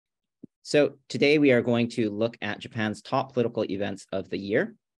So today we are going to look at Japan's top political events of the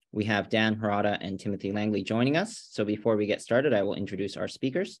year. We have Dan Harada and Timothy Langley joining us. So before we get started, I will introduce our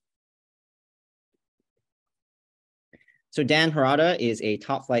speakers. So Dan Harada is a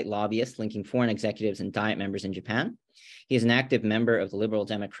top-flight lobbyist linking foreign executives and Diet members in Japan. He is an active member of the Liberal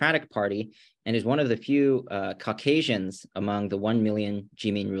Democratic Party and is one of the few Caucasians among the 1 million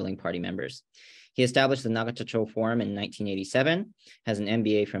Jimin ruling party members. He established the Nagacho Forum in 1987, has an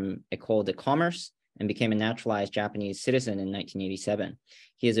MBA from École de Commerce, and became a naturalized Japanese citizen in 1987.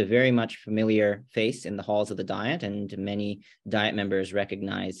 He is a very much familiar face in the halls of the Diet, and many Diet members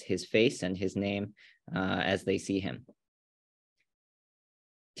recognize his face and his name as they see him.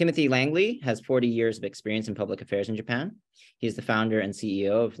 Timothy Langley has 40 years of experience in public affairs in Japan. He is the founder and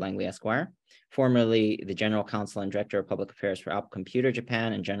CEO of Langley Esquire, formerly the general counsel and director of public affairs for Apple Computer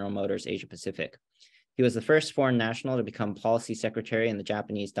Japan and General Motors Asia Pacific. He was the first foreign national to become policy secretary in the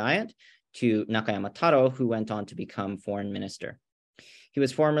Japanese Diet to Nakayama Taro, who went on to become foreign minister. He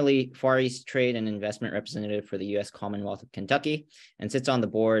was formerly Far East Trade and Investment Representative for the U.S. Commonwealth of Kentucky and sits on the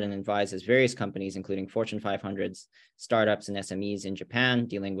board and advises various companies, including Fortune 500s, startups, and SMEs in Japan,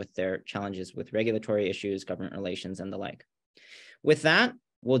 dealing with their challenges with regulatory issues, government relations, and the like. With that,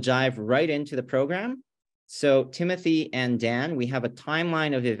 we'll dive right into the program. So Timothy and Dan, we have a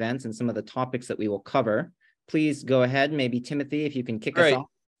timeline of events and some of the topics that we will cover. Please go ahead. Maybe Timothy, if you can kick us off.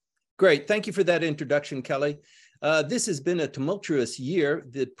 Great. Thank you for that introduction, Kelly. This has been a tumultuous year.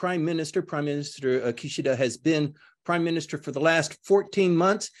 The Prime Minister Kishida, has been Prime Minister for the last 14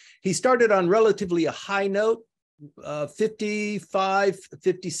 months. He started on relatively a high note,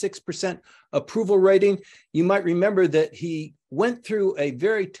 56% approval rating. You might remember that he went through a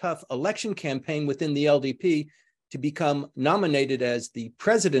very tough election campaign within the LDP to become nominated as the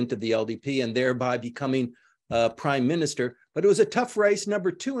president of the LDP and thereby becoming Prime Minister. But it was a tough race.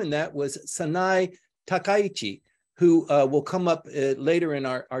 Number two in that was Sanai Takaichi, who will come up later in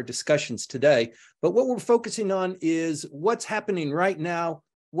our discussions today. But what we're focusing on is what's happening right now,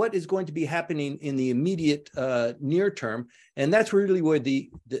 what is going to be happening in the immediate near term. And that's really where the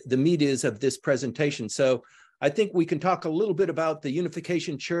meat is of this presentation. So I think we can talk a little bit about the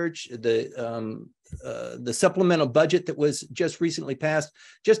Unification Church, the supplemental budget that was just recently passed,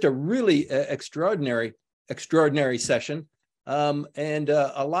 just a really extraordinary session. And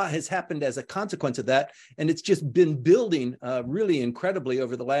a lot has happened as a consequence of that. And it's just been building really incredibly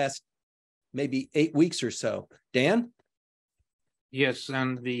over the last maybe 8 weeks or so. Dan? Yes,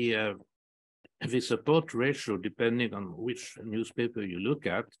 and the support ratio, depending on which newspaper you look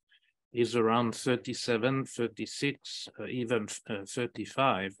at, is around 37, 36, even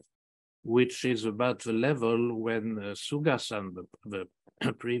 35, which is about the level when Suga-san, the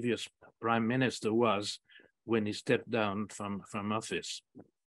previous prime minister, was when he stepped down from office.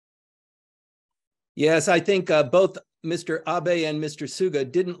 Yes, I think both Mr. Abe and Mr. Suga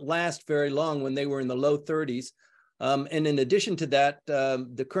didn't last very long when they were in the low 30s. And in addition to that,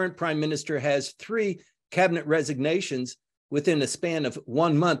 the current prime minister has 3 cabinet resignations within a span of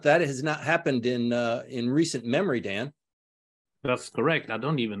 1 month. That has not happened in recent memory, Dan. That's correct. I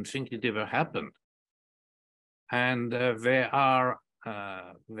don't even think it ever happened. And there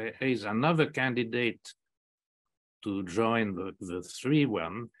is another candidate to join the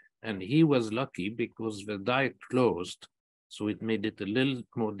 3-1, and he was lucky because the Diet closed, so it made it a little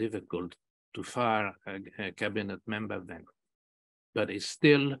more difficult to fire a cabinet member then. But it's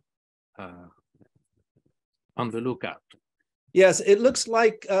still on the lookout. Yes, it looks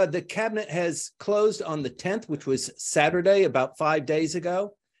like the cabinet has closed on the 10th, which was Saturday, about 5 days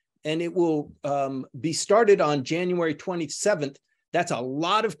ago, and it will be started on January 27th. That's a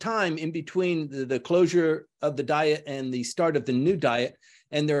lot of time in between the closure of the Diet and the start of the new Diet.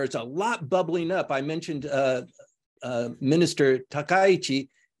 And there's a lot bubbling up. I mentioned Minister Takaichi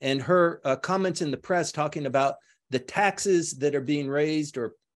and her comments in the press talking about the taxes that are being raised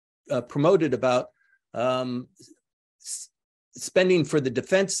or promoted about spending for the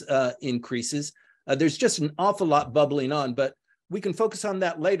defense increases. There's just an awful lot bubbling on, but we can focus on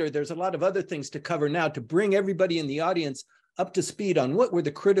that later. There's a lot of other things to cover now to bring everybody in the audience up to speed on what were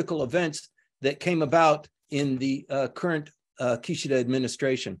the critical events that came about in the current Kishida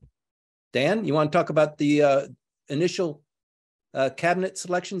administration. Dan, you want to talk about the initial cabinet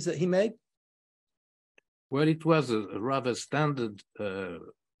selections that he made? Well, it was a rather standard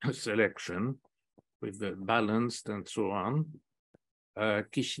selection with the balanced and so on.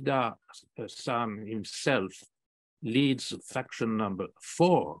 Kishida-san himself leads faction number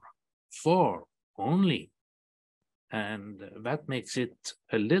 4 only. And that makes it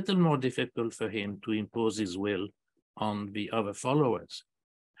a little more difficult for him to impose his will on the other followers.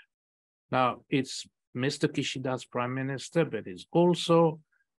 Now, it's Mr. Kishida's prime minister, but it's also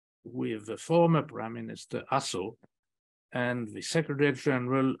with the former prime minister Aso and the secretary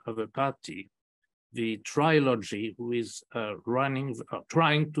general of the party, the trilogy who is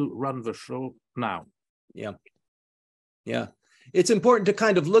trying to run the show now. Yeah. Yeah. It's important to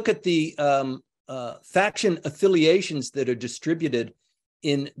kind of look at the faction affiliations that are distributed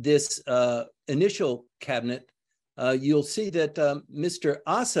in this initial cabinet. You'll see that Mr.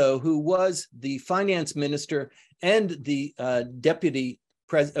 Aso, who was the finance minister and the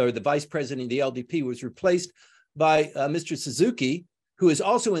the vice president of the LDP, was replaced by Mr. Suzuki, who is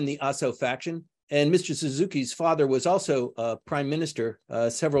also in the Aso faction. And Mr. Suzuki's father was also prime minister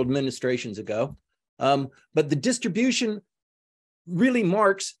several administrations ago. But the distribution really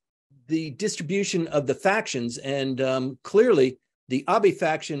marks the distribution of the factions. And clearly, the Abe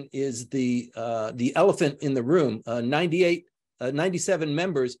faction is the elephant in the room. 97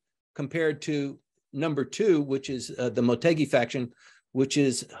 members compared to number 2, which is the Motegi faction, which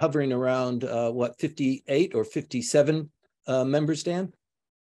is hovering around, 58 or 57 members, Dan?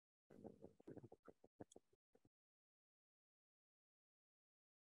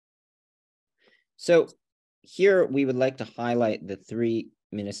 So here we would like to highlight the 3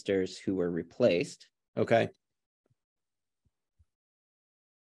 ministers who were replaced. Okay.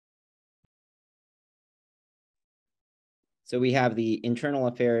 So we have the Internal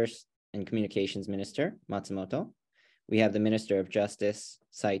Affairs and Communications Minister, Matsumoto. We have the Minister of Justice,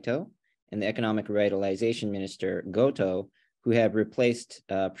 Saito, and the Economic Revitalization Minister, Goto, who have replaced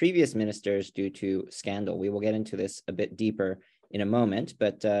previous ministers due to scandal. We will get into this a bit deeper in a moment,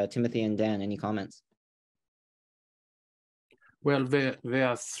 but Timothy and Dan, any comments? Well, there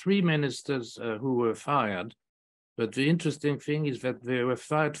are 3 ministers who were fired, but the interesting thing is that they were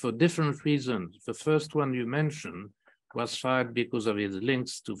fired for different reasons. The first one you mentioned was fired because of his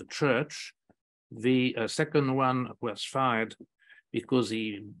links to the church. The second one was fired because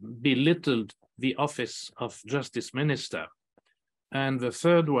he belittled the office of justice minister. And the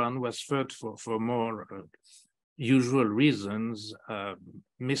third one was fired for more usual reasons,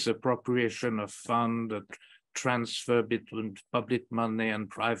 misappropriation of fund, transfer between public money and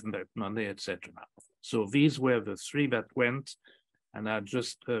private money, etc. So these were the 3 that went. And I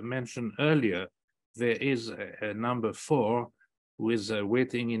just mentioned earlier, there is a number 4 who is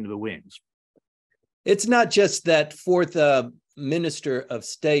waiting in the wings. It's not just that 4th minister of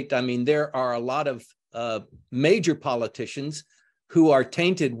state. I mean, there are a lot of major politicians who are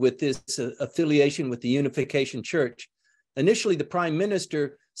tainted with this affiliation with the Unification Church. Initially, the prime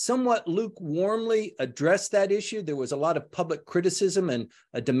minister somewhat lukewarmly addressed that issue. There was a lot of public criticism and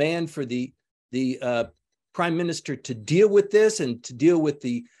a demand for the prime minister to deal with this and to deal with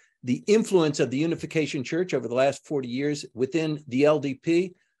the influence of the Unification Church over the last 40 years within the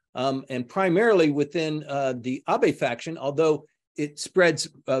LDP, and primarily within the Abe faction, although it spreads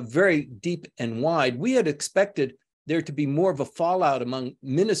very deep and wide. We had expected there to be more of a fallout among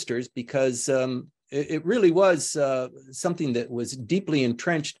ministers because it really was something that was deeply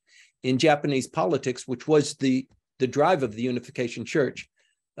entrenched in Japanese politics, which was the drive of the Unification Church.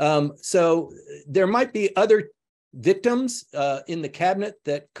 So there might be other victims in the cabinet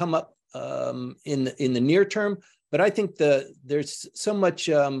that come up in the near term, but I think there's so much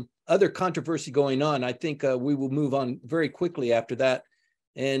other controversy going on. I think we will move on very quickly after that.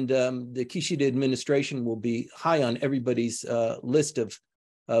 And the Kishida administration will be high on everybody's list of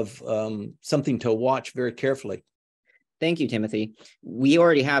something to watch very carefully. Thank you, Timothy. We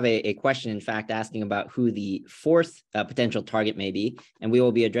already have a question, in fact, asking about who the 4th potential target may be, and we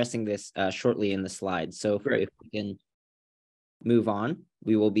will be addressing this shortly in the slides. So if we can move on,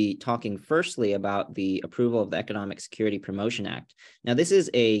 we will be talking firstly about the approval of the Economic Security Promotion Act. Now, this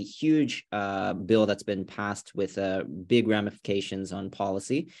is a huge bill that's been passed with big ramifications on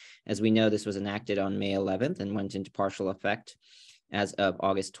policy. As we know, this was enacted on May 11th and went into partial effect as of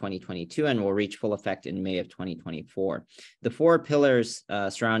August 2022 and will reach full effect in May of 2024. The 4 pillars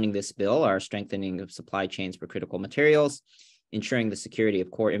surrounding this bill are strengthening of supply chains for critical materials, ensuring the security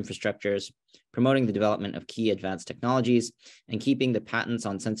of core infrastructures, promoting the development of key advanced technologies, and keeping the patents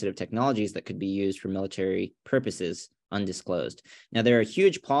on sensitive technologies that could be used for military purposes undisclosed. Now, there are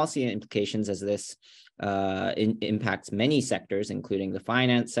huge policy implications as this impacts many sectors, including the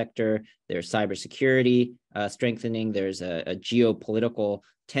finance sector. There's cybersecurity strengthening. There's a geopolitical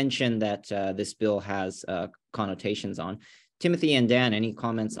tension that this bill has connotations on. Timothy and Dan, any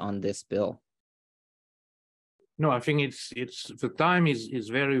comments on this bill? No, I think it's the time is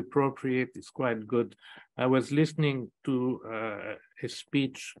very appropriate. It's quite good. I was listening to a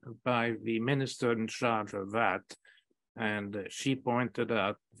speech by the minister in charge of that, and she pointed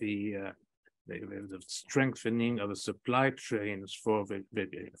out the strengthening of the supply chains for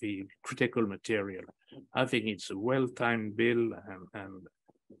the critical material. I think it's a well-timed bill and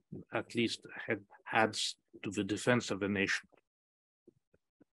at least adds to the defense of the nation.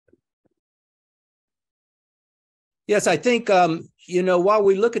 Yes, I think, while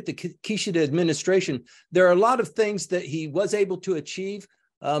we look at the Kishida administration, there are a lot of things that he was able to achieve.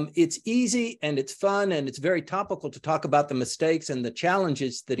 It's easy and it's fun and it's very topical to talk about the mistakes and the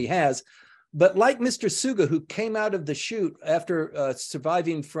challenges that he has. But like Mr. Suga, who came out of the chute after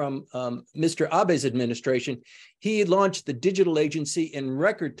surviving from Mr. Abe's administration, he launched the digital agency in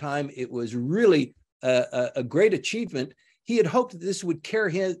record time. It was really a great achievement. He had hoped that this would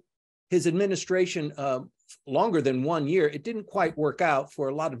carry his administration longer than 1 year. It didn't quite work out for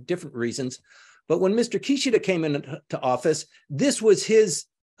a lot of different reasons. But when Mr. Kishida came into office, this was his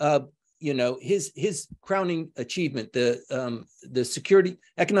his crowning achievement, the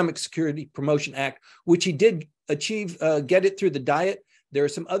Economic Security Promotion Act, which he did achieve, get it through the Diet. There are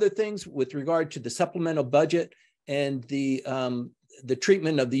some other things with regard to the supplemental budget and the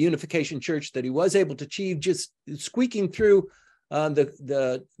treatment of the Unification Church that he was able to achieve, just squeaking through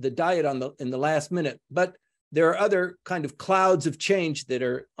the Diet in the last minute. But there are other kind of clouds of change that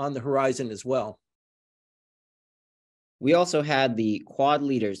are on the horizon as well. We also had the Quad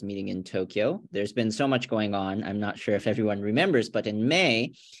leaders meeting in Tokyo. There's been so much going on. I'm not sure if everyone remembers, but in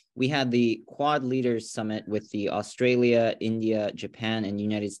May, we had the Quad leaders summit with the Australia, India, Japan, and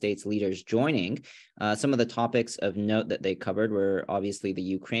United States leaders joining. Some of the topics of note that they covered were obviously the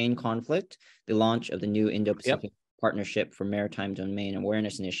Ukraine conflict, the launch of the new Indo-Pacific Partnership for Maritime Domain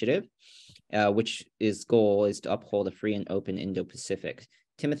Awareness Initiative, which goal is to uphold a free and open Indo-Pacific.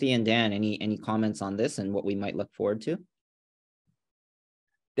 Timothy and Dan, any comments on this and what we might look forward to?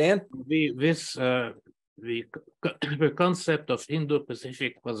 Dan? The concept of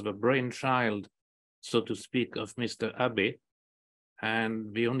Indo-Pacific was the brainchild, so to speak, of Mr. Abe.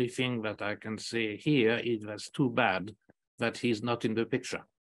 And the only thing that I can say here is that's too bad that he's not in the picture.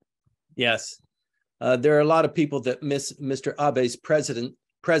 Yes. There are a lot of people that miss Mr. Abe's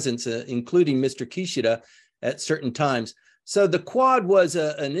presence, including Mr. Kishida at certain times. So the Quad was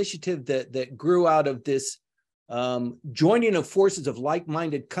an initiative that grew out of this joining of forces of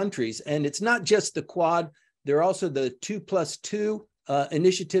like-minded countries. And it's not just the Quad. There are also the 2+2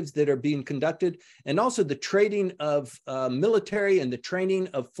 initiatives that are being conducted, and also the trading of military and the training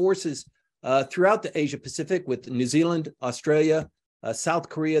of forces throughout the Asia Pacific with New Zealand, Australia, South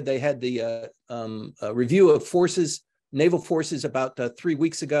Korea. They had the review of forces, naval forces, about 3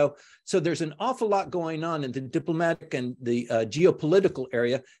 weeks ago. So there's an awful lot going on in the diplomatic and the geopolitical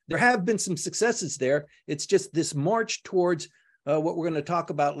area. There have been some successes there. It's just this march towards what we're going to talk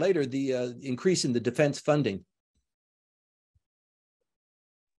about later, the increase in the defense funding.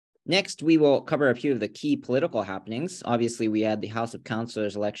 Next, we will cover a few of the key political happenings. Obviously, we had the House of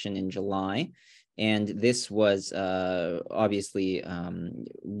Councilors election in July, and this was obviously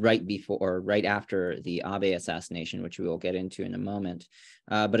right before or right after the Abe assassination, which we will get into in a moment.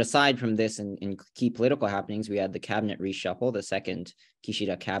 But aside from this, in key political happenings, we had the cabinet reshuffle, the second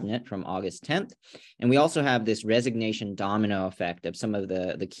Kishida cabinet from August 10th. And we also have this resignation domino effect of some of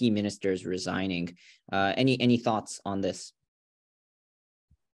the key ministers resigning. Any thoughts on this?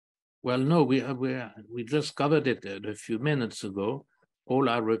 Well, no, we just covered it a few minutes ago. All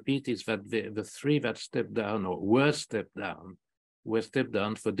I repeat is that the three that stepped down or were stepped down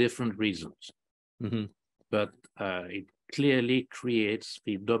for different reasons. Mm-hmm. But it clearly creates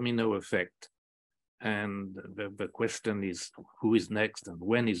the domino effect. And the question is, who is next and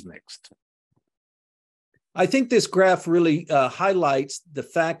when is next? I think this graph really highlights the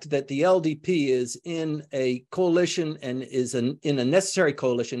fact that the LDP is in a coalition and is in a necessary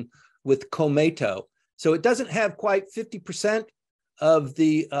coalition with Komeito. So it doesn't have quite 50% of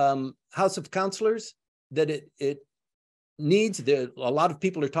the House of Councilors that it needs. A lot of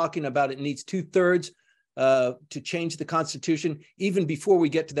people are talking about it needs 2/3 to change the Constitution. Even before we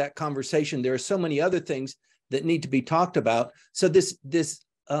get to that conversation, there are so many other things that need to be talked about. So this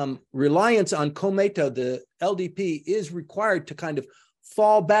reliance on Komeito, the LDP, is required to kind of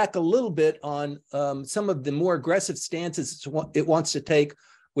fall back a little bit on some of the more aggressive stances it wants to take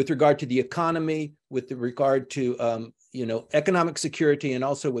with regard to the economy, with regard to economic security, and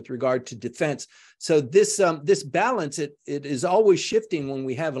also with regard to defense. So this balance, it is always shifting when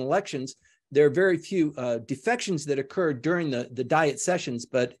we have elections. There are very few defections that occur during the Diet sessions,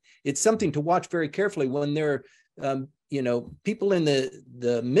 but it's something to watch very carefully when there are people in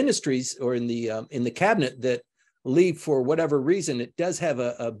the ministries or in the cabinet that leave for whatever reason, it does have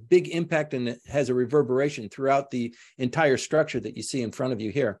a big impact, and it has a reverberation throughout the entire structure that you see in front of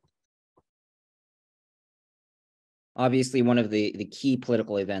you here. Obviously, one of the key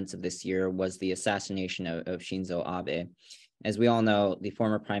political events of this year was the assassination of Shinzo Abe. As we all know, the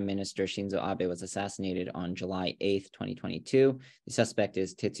former Prime Minister Shinzo Abe was assassinated on July 8th, 2022. The suspect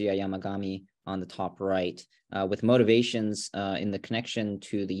is Tetsuya Yamagami on the top right, with motivations in the connection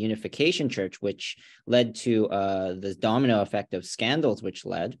to the Unification Church, which led to the domino effect of scandals, which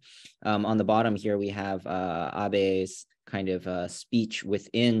led. On the bottom here, we have Abe's kind of speech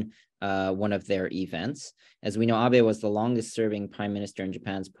within one of their events. As we know, Abe was the longest serving prime minister in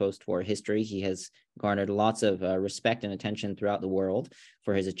Japan's post-war history. He has garnered lots of respect and attention throughout the world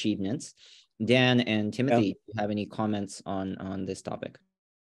for his achievements. Dan and Timothy, do you have any comments on this topic?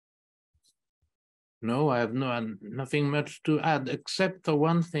 No, I have nothing much to add, except for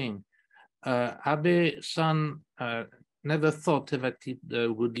one thing. Abe-san never thought that he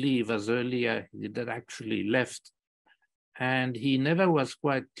would leave as early as he did actually left. And he never was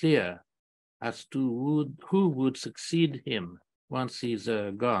quite clear as to who would succeed him once he's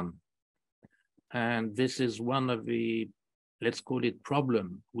gone. And this is one of the, let's call it,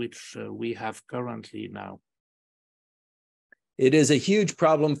 problem which we have currently now. It is a huge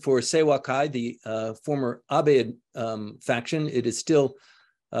problem for Seiwakai, the former Abe faction. It is still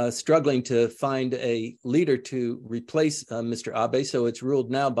struggling to find a leader to replace Mr. Abe, so it's ruled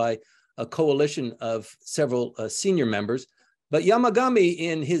now by a coalition of several senior members. But Yamagami,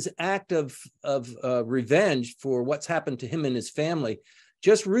 in his act of revenge for what's happened to him and his family,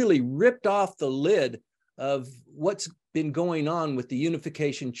 just really ripped off the lid of what's been going on with the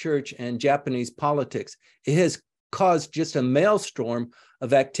Unification Church and Japanese politics. It has caused just a maelstrom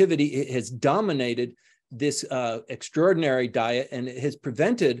of activity. It has dominated this extraordinary diet, and it has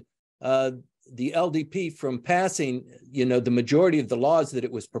prevented the LDP from passing, the majority of the laws that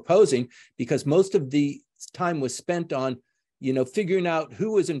it was proposing, because most of the time was spent on, figuring out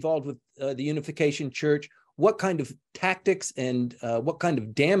who was involved with the Unification Church, what kind of tactics and what kind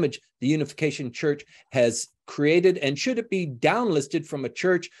of damage the Unification Church has created, and should it be downlisted from a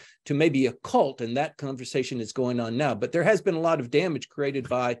church to maybe a cult? And that conversation is going on now. But there has been a lot of damage created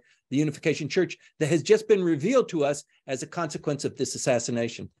by the Unification Church that has just been revealed to us as a consequence of this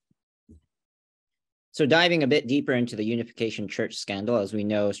assassination. So diving a bit deeper into the Unification Church scandal, as we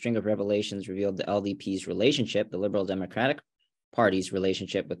know, a string of revelations revealed the LDP's relationship, the Liberal Democratic Party's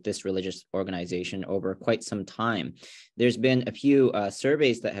relationship with this religious organization over quite some time. There's been a few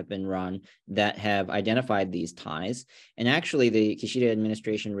surveys that have been run that have identified these ties. And actually, the Kishida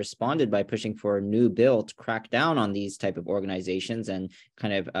administration responded by pushing for a new bill to crack down on these type of organizations and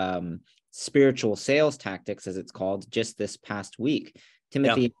kind of spiritual sales tactics, as it's called, just this past week.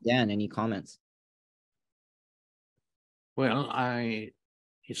 Timothy, Dan, any comments? Well,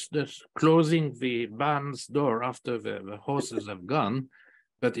 it's just closing the barn's door after the horses have gone,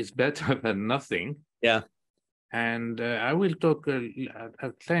 but it's better than nothing. Yeah. And I will talk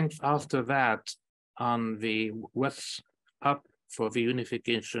at length after that on what's up for the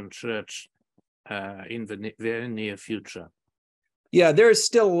Unification Church in the very near future. Yeah, there is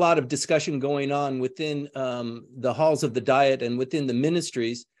still a lot of discussion going on within the halls of the Diet and within the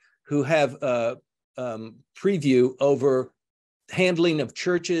ministries, who have preview over handling of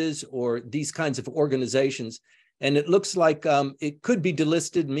churches or these kinds of organizations. And it looks like it could be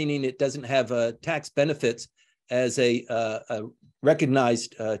delisted, meaning it doesn't have tax benefits as a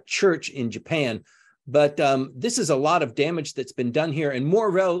recognized church in Japan. But this is a lot of damage that's been done here, and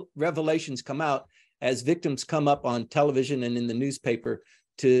more revelations come out as victims come up on television and in the newspaper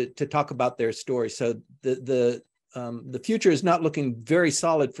to talk about their story. So the future is not looking very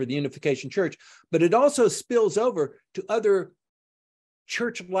solid for the Unification Church, but it also spills over to other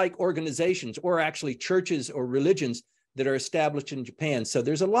church-like organizations, or actually churches or religions that are established in Japan. So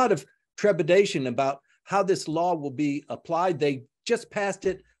there's a lot of trepidation about how this law will be applied. They just passed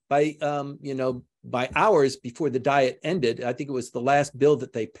it by hours before the Diet ended. I think it was the last bill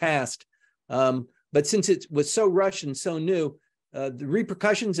that they passed. But since it was so rushed and so new, the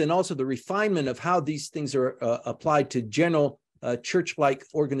repercussions and also the refinement of how these things are applied to general church-like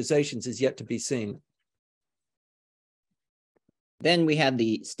organizations is yet to be seen. Then we had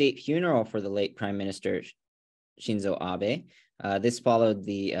the state funeral for the late Prime Minister Shinzo Abe. This followed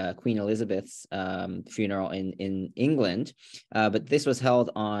the Queen Elizabeth's funeral in England, but this was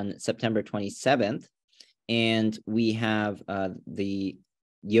held on September 27th. And we have the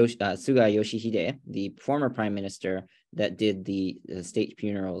Suga Yoshihide, the former prime minister, that did the state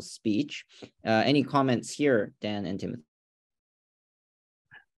funeral speech. Any comments here, Dan and Timothy?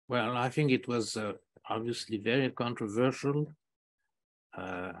 Well, I think it was obviously very controversial.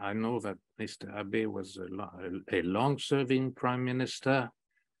 I know that Mr. Abe was a long-serving prime minister,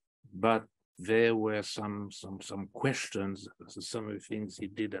 but there were some questions, some of the things he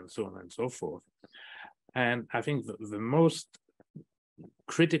did and so on and so forth. And I think the most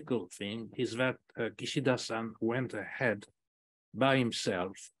critical thing is that Kishida-san went ahead by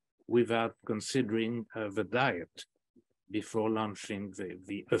himself without considering the Diet before launching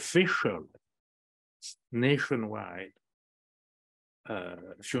the official nationwide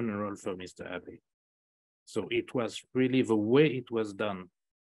funeral for Mr. Abe. So it was really the way it was done.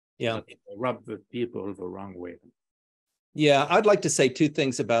 Yeah, rubbed the people the wrong way. Yeah, I'd like to say two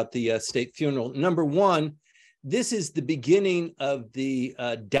things about the state funeral. Number one, this is the beginning of the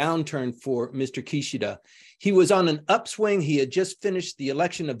downturn for Mr. Kishida. He was on an upswing. He had just finished the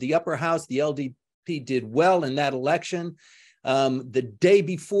election of the upper house. The LDP did well in that election. The day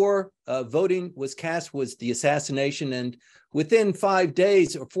before voting was cast was the assassination. And within 5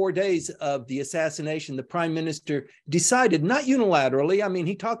 days or 4 days of the assassination, the prime minister decided, not unilaterally, I mean,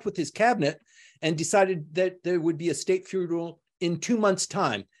 he talked with his cabinet and decided that there would be a state funeral in 2 months'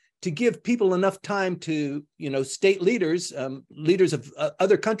 time to give people enough time to, state leaders, leaders of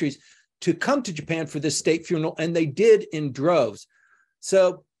other countries to come to Japan for this state funeral. And they did in droves.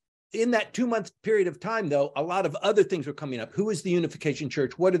 So in that 2-month period of time, though, a lot of other things were coming up. Who is the Unification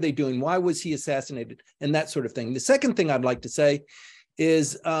Church? What are they doing? Why was he assassinated? And that sort of thing. The second thing I'd like to say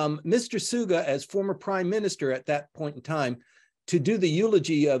is Mr. Suga, as former prime minister at that point in time, to do the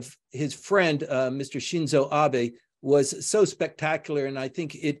eulogy of his friend, Mr. Shinzo Abe, was so spectacular. And I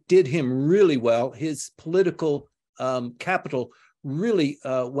think it did him really well. His political capital really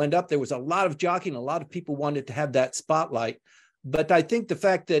went up. There was a lot of jockeying. A lot of people wanted to have that spotlight. But I think the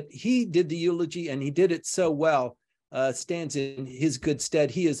fact that he did the eulogy and he did it so well stands in his good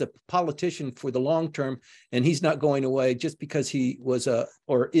stead. He is a politician for the long term, and he's not going away just because he was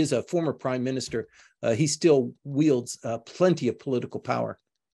or is a former prime minister. He still wields plenty of political power.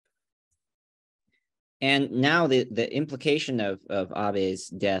 And now the implication of Abe's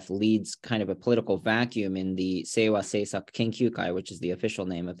death leads kind of a political vacuum in the Seiwa Seisaku Kenkyukai, which is the official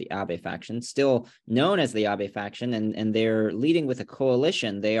name of the Abe faction, still known as the Abe faction, and they're leading with a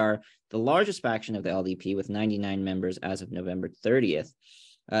coalition. They are the largest faction of the LDP with 99 members as of November 30th.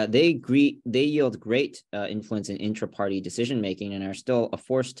 They yield great influence in intra-party decision-making and are still a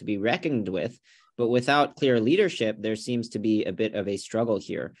force to be reckoned with, but without clear leadership, there seems to be a bit of a struggle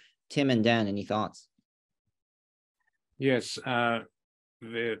here. Tim and Dan, any thoughts? Yes,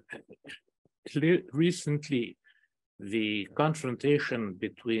 recently the confrontation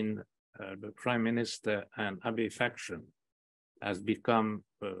between the Prime Minister and Abe faction has become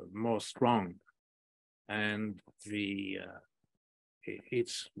more strong, and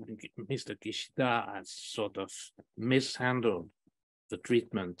it's Mr. Kishida has sort of mishandled the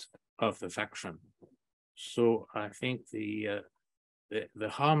treatment of the faction. So I think the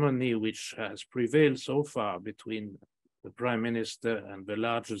harmony which has prevailed so far between the Prime Minister and the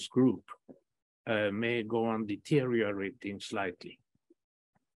largest group may go on deteriorating slightly.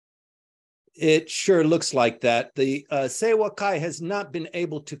 It sure looks like that. The Seiwa Kai has not been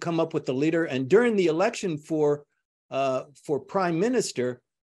able to come up with the leader, and during the election for Prime Minister,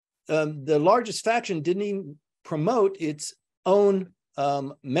 the largest faction didn't even promote its own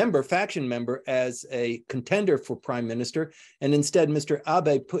faction member as a contender for Prime Minister, and instead Mr.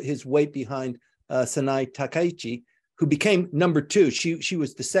 Abe put his weight behind Sanai Takaichi, who became number 2. She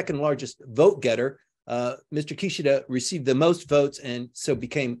was the second largest vote getter. Mr. Kishida received the most votes and so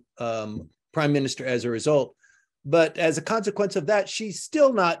became prime minister as a result. But as a consequence of that, she's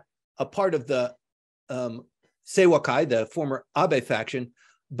still not a part of the Seiwa Kai, the former Abe faction,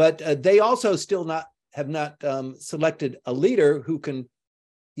 but they also still have not selected a leader who can,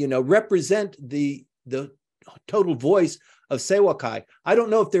 represent the total voice of Seiwa Kai. I don't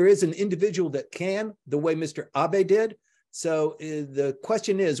know if there is an individual that can, the way Mr. Abe did. So the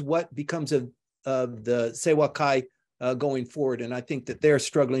question is, what becomes of the Seiwa Kai going forward? And I think that they're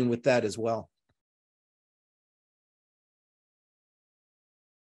struggling with that as well.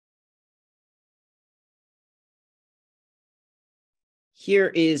 Here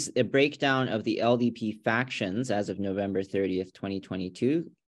is a breakdown of the LDP factions as of November 30th, 2022.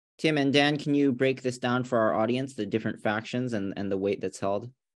 Tim and Dan, can you break this down for our audience, the different factions and the weight that's held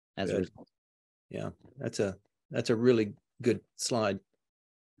as a result? Yeah, that's a really good slide.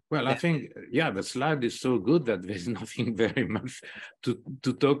 Well, I think, the slide is so good that there's nothing very much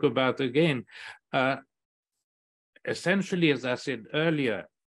to talk about again. Essentially, as I said earlier,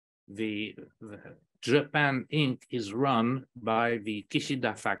 the Japan Inc. is run by the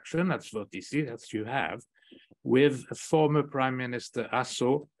Kishida faction, that's what you see, that's you have, with former Prime Minister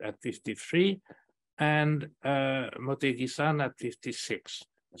Aso at 53 and Motegi-san at 56.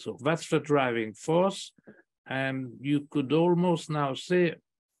 So that's the driving force. And you could almost now say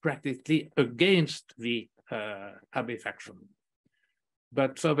practically against the Abe faction.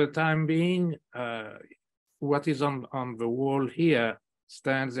 But for the time being, what is on the wall here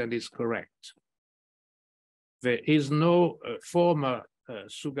stands and is correct. There is no former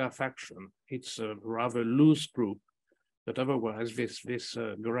Suga faction. It's a rather loose group, but otherwise this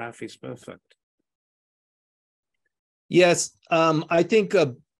graph is perfect. Yes, I think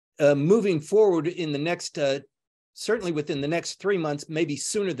moving forward in the next, certainly within the next 3 months, maybe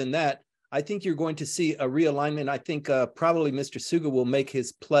sooner than that, I think you're going to see a realignment. I think probably Mr. Suga will make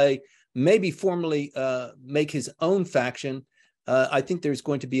his play, maybe formally make his own faction. I think there's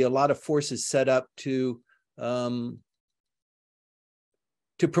going to be a lot of forces set up to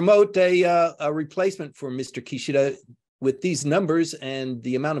promote a replacement for Mr. Kishida. With these numbers and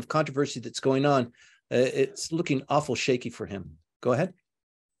the amount of controversy that's going on, it's looking awful shaky for him. Go ahead.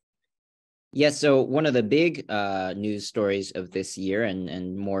 Yes, so one of the big news stories of this year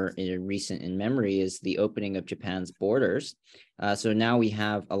and more recent in memory is the opening of Japan's borders. So now we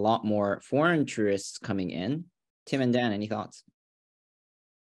have a lot more foreign tourists coming in. Tim and Dan, any thoughts?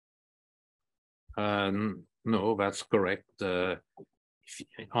 No, that's correct.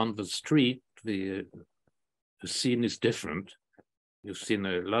 On the street, the scene is different. You've seen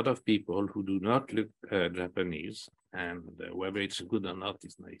a lot of people who do not look Japanese, and whether it's good or not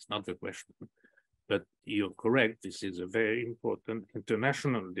is not the question. But you're correct, this is a very important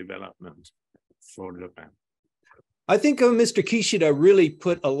international development for Japan. I think Mr. Kishida really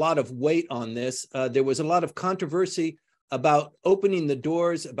put a lot of weight on this. There was a lot of controversy about opening the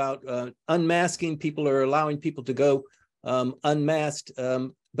doors, about unmasking. People are allowing people to go unmasked.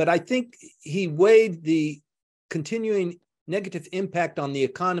 But I think he weighed the continuing negative impact on the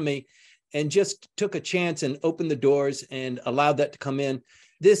economy and just took a chance and opened the doors and allowed that to come in.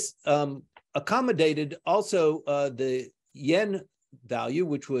 This accommodated also the yen value,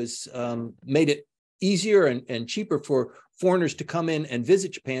 which was made it easier and cheaper for foreigners to come in and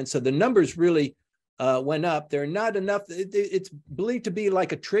visit Japan. So the numbers really went up. They're not enough. It's believed to be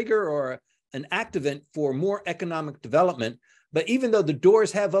like a trigger or an activant for more economic development. But even though the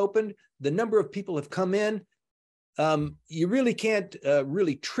doors have opened, the number of people have come in, you really can't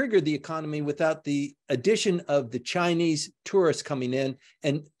really trigger the economy without the addition of the Chinese tourists coming in,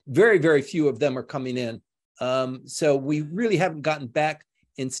 and very, very few of them are coming in. So we really haven't gotten back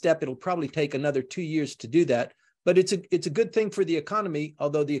in step. It'll probably take another 2 years to do that, but it's a good thing for the economy,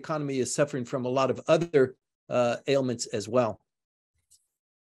 although the economy is suffering from a lot of other ailments as well.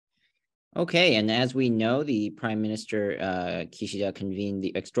 Okay, and as we know, the Prime Minister Kishida convened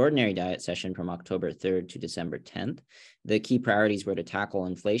the extraordinary diet session from October 3rd to December 10th. The key priorities were to tackle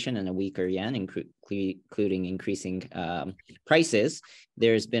inflation and a weaker yen, including increasing prices.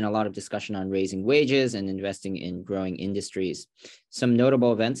 There's been a lot of discussion on raising wages and investing in growing industries. Some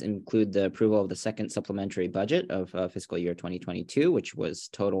notable events include the approval of the second supplementary budget of fiscal year 2022, which was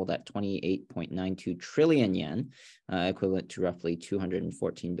totaled at 28.92 trillion yen, equivalent to roughly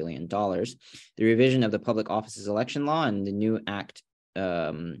 $214 billion. The revision of the public offices election law and the new act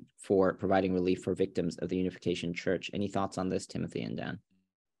for providing relief for victims of the Unification Church. Any thoughts on this, Timothy and Dan?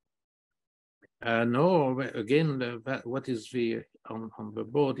 No, again, what is on the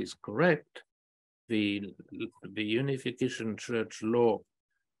board is correct. The Unification Church law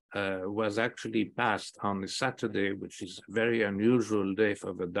was actually passed on a Saturday, which is a very unusual day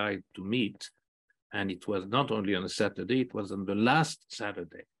for the Diet to meet. And it was not only on a Saturday, it was on the last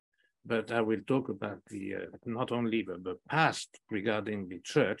Saturday. But I will talk about not only the past regarding the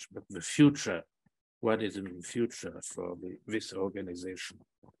church, but the future, what is in the future for this organization.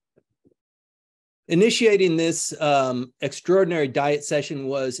 Initiating this extraordinary diet session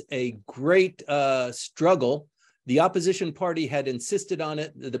was a great struggle. The opposition party had insisted on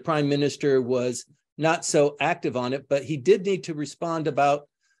it. The prime minister was not so active on it, but he did need to respond about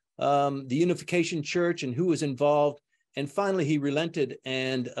the Unification Church and who was involved. And finally, he relented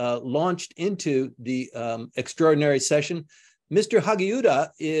and launched into the extraordinary session. Mr. Hagiuda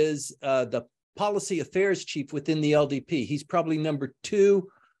is the policy affairs chief within the LDP. He's probably number 2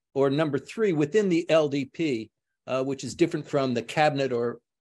 or number 3 within the LDP, which is different from the cabinet or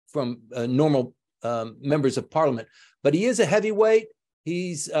from normal members of parliament. But he is a heavyweight.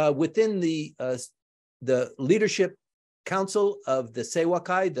 He's within the leadership council of the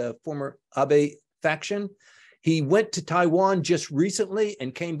Seiwakai, the former Abe faction. He went to Taiwan just recently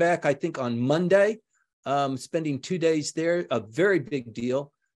and came back, I think, on Monday. spending 2 days there, a very big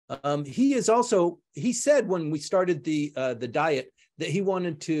deal. He said when we started the diet that he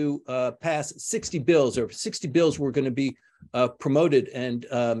wanted to pass 60 bills, or 60 bills were going to be promoted and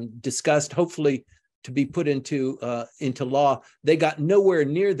discussed, hopefully to be put into law. They got nowhere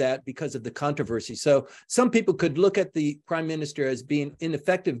near that because of the controversy. So some people could look at the prime minister as being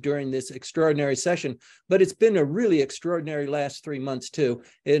ineffective during this extraordinary session, but it's been a really extraordinary last 3 months too.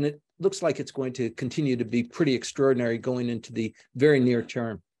 And it looks like it's going to continue to be pretty extraordinary going into the very near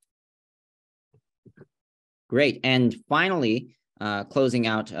term. Great. And finally, closing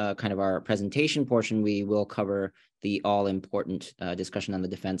out kind of our presentation portion, we will cover the all-important discussion on the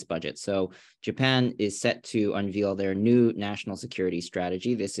defense budget. So Japan is set to unveil their new national security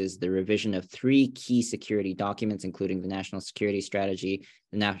strategy. This is the revision of 3 key security documents, including the National Security Strategy,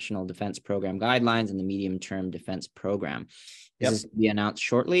 the National Defense Program Guidelines, and the Medium-Term Defense Program. This is to be announced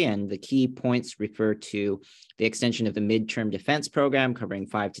shortly, and the key points refer to the extension of the midterm defense program covering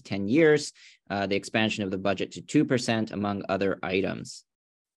 5 to 10 years, the expansion of the budget to 2%, among other items.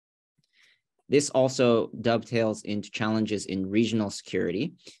 This also dovetails into challenges in regional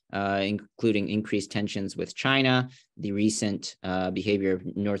security, including increased tensions with China, the recent behavior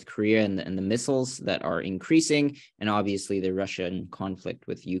of North Korea and the missiles that are increasing, and obviously the Russian conflict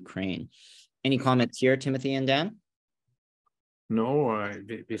with Ukraine. Any comments here, Timothy and Dan? No,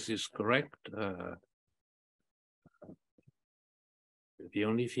 this is correct. The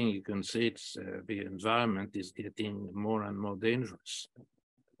only thing you can say is the environment is getting more and more dangerous.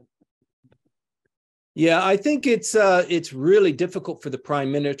 Yeah, I think it's really difficult for the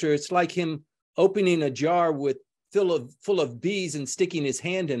prime minister. It's like him opening a jar full of bees and sticking his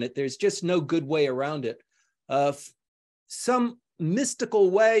hand in it. There's just no good way around it. Some mystical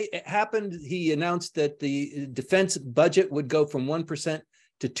way it happened. He announced that the defense budget would go from 1%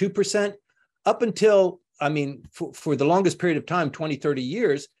 to 2%. Up until, I mean, for the longest period of time, 20, 30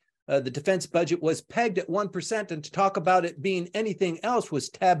 years, the defense budget was pegged at 1%, and to talk about it being anything else was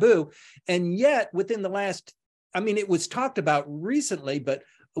taboo. And yet within the last, I mean, it was talked about recently, but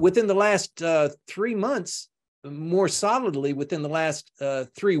within the last 3 months, more solidly within the last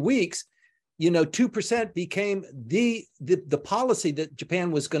 3 weeks, 2% became the policy that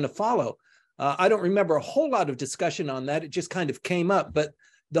Japan was going to follow. I don't remember a whole lot of discussion on that. It just kind of came up, but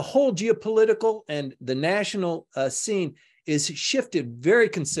the whole geopolitical and the national scene is shifted very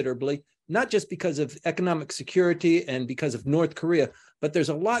considerably, not just because of economic security and because of North Korea, but there's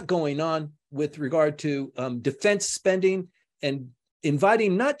a lot going on with regard to defense spending and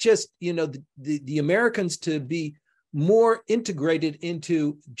inviting not just the Americans to be more integrated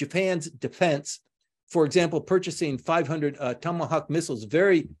into Japan's defense. For example, purchasing 500 Tomahawk missiles,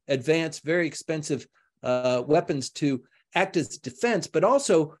 very advanced, very expensive weapons to act as defense, but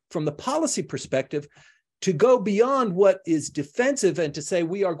also from the policy perspective, to go beyond what is defensive and to say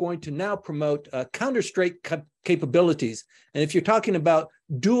we are going to now promote counter-strike capabilities. And if you're talking about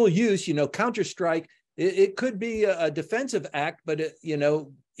dual use, counter-strike, it could be a defensive act, but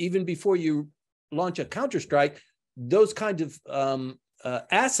even before you launch a counter-strike, those kinds of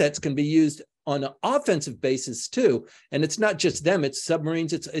assets can be used on an offensive basis too. And it's not just them, it's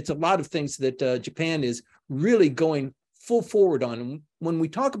submarines, it's a lot of things that Japan is really going full forward on. And when we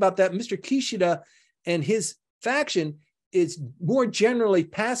talk about that, Mr. Kishida and his faction is more generally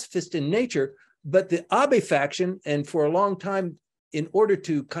pacifist in nature, but the Abe faction, and for a long time, in order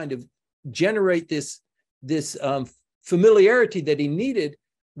to kind of generate this familiarity that he needed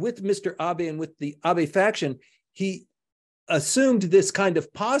with Mr. Abe and with the Abe faction, he assumed this kind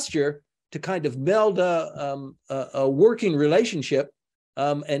of posture to kind of meld a working relationship.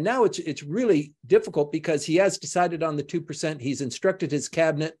 And now it's really difficult because he has decided on the 2%. He's instructed his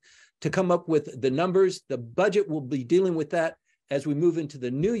cabinet to come up with the numbers. The budget will be dealing with that as we move into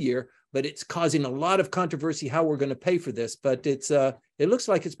the new year, but it's causing a lot of controversy how we're going to pay for this. But it looks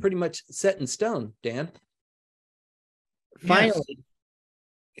like it's pretty much set in stone, Dan. Finally.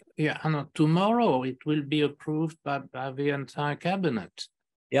 Yeah, and tomorrow it will be approved by the entire cabinet.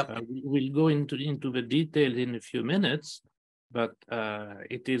 Yep. We'll go into the details in a few minutes, but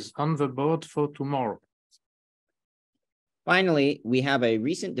it is on the board for tomorrow. Finally, we have a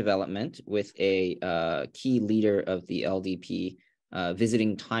recent development with a key leader of the LDP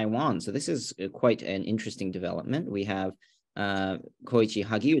visiting Taiwan. So this is quite an interesting development. We have Koichi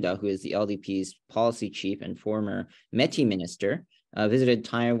Hagiuda, who is the LDP's policy chief and former METI minister, visited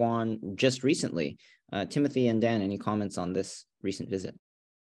Taiwan just recently. Timothy and Dan, any comments on this recent visit?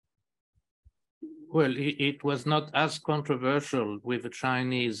 Well, it was not as controversial with the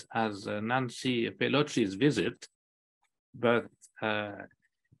Chinese as Nancy Pelosi's visit, but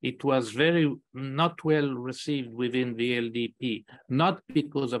it was very not well received within the LDP, not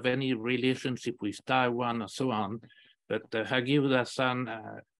because of any relationship with Taiwan or so on, but Hagiuda-san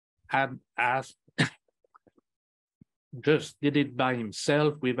had asked, just did it by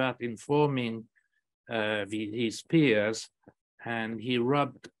himself without informing his peers, and he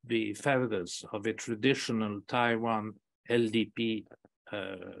rubbed the feathers of a traditional Taiwan LDP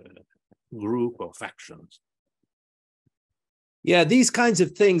group or factions. Yeah, these kinds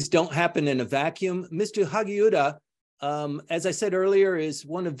of things don't happen in a vacuum. Mr. Hagiuda, as I said earlier, is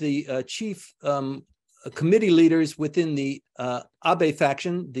one of the chief committee leaders within the Abe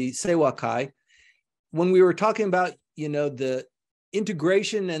faction, the Seiwakai. When we were talking about, you know, the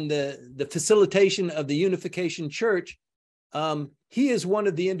integration and the facilitation of the unification church, he is one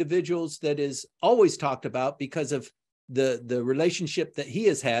of the individuals that is always talked about because of the relationship that he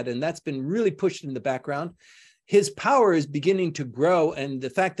has had, and that's been really pushed in the background. His power is beginning to grow, and the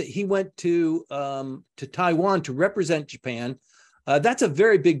fact that he went to Taiwan to represent Japan, that's a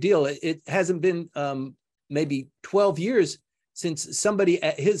very big deal. It hasn't been maybe 12 years since somebody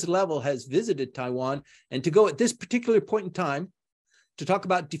at his level has visited Taiwan, and to go at this particular point in time to talk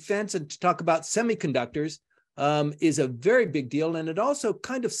about defense and to talk about semiconductors is a very big deal, and it also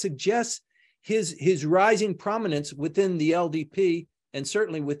kind of suggests his rising prominence within the LDP and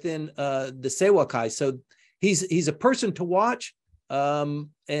certainly within the Seiwakai. So he's a person to watch,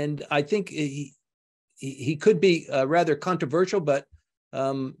 and I think he could be rather controversial, but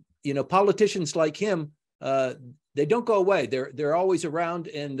you know, politicians like him, they don't go away. They're always around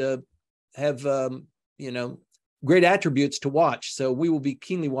and have you know, great attributes to watch. So we will be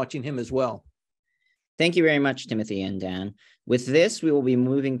keenly watching him as well. Thank you very much, Timothy and Dan. With this, we will be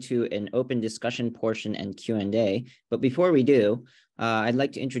moving to an open discussion portion and Q&A. But before we do, I'd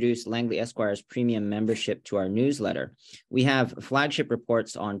like to introduce Langley Esquire's premium membership to our newsletter. We have flagship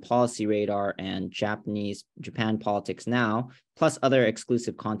reports on Policy Radar and Japan Politics Now, plus other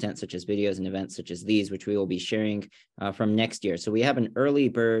exclusive content such as videos and events such as these, which we will be sharing from next year. So we have an early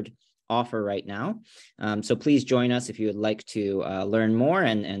bird offer right now. So please join us if you would like to learn more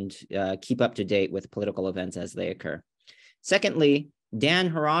and keep up to date with political events as they occur. Secondly,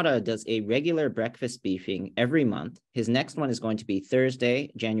 Dan Harada does a regular breakfast briefing every month. His next one is going to be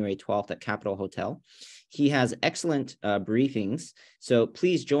Thursday, January 12th at Capitol Hotel. He has excellent briefings, so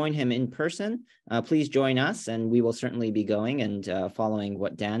please join him in person. Please join us, and we will certainly be going and following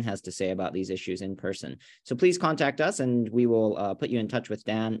what Dan has to say about these issues in person. So please contact us, and we will put you in touch with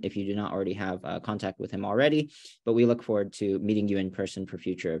Dan if you do not already have contact with him already. But we look forward to meeting you in person for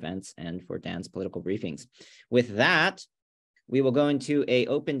future events and for Dan's political briefings. With that, we will go into an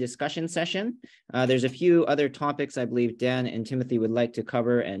open discussion session. There's a few other topics I believe Dan and Timothy would like to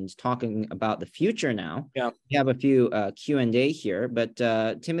cover, and talking about the future now. Yeah. We have a few Q&A here, but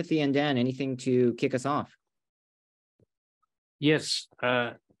Timothy and Dan, anything to kick us off? Yes,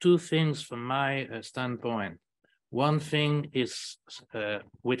 two things from my standpoint. One thing is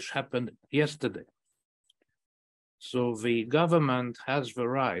which happened yesterday. So the government has the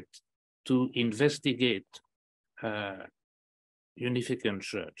right to investigate Unification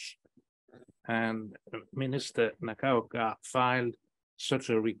Church, and Minister Nakaoka filed such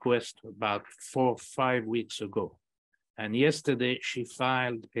a request about 4 or 5 weeks ago, and yesterday she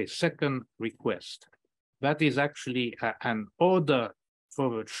filed a second request. That is actually an order for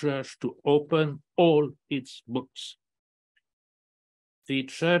the church to open all its books. The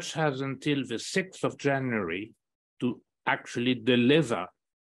church has until the 6th of January to actually deliver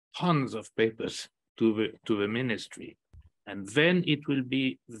tons of papers to the ministry. And then it will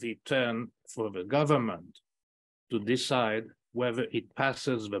be the turn for the government to decide whether it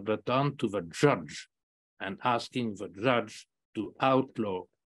passes the baton to the judge, and asking the judge to outlaw,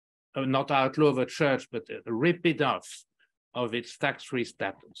 not outlaw the church, but rip it off of its tax-free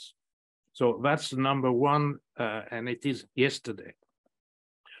status. So that's number one, and it is yesterday.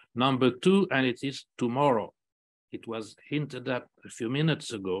 Number two, and it is tomorrow. It was hinted at a few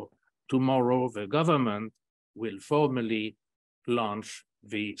minutes ago. Tomorrow, the government will formally launch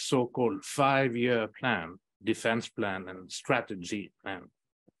the so-called 5-year plan, defense plan and strategy plan.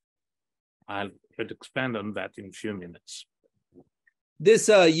 I'll expand on that in a few minutes. This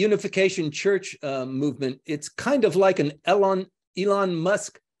unification church movement, it's kind of like an Elon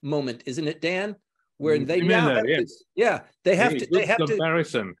Musk moment, isn't it, Dan? Where they now have to, they have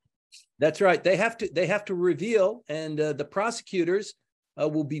to. That's right. They have to reveal, and the prosecutors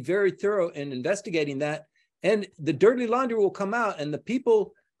will be very thorough in investigating that. And the dirty laundry will come out, and the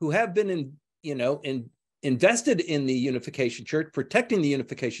people who have been invested in the Unification Church, protecting the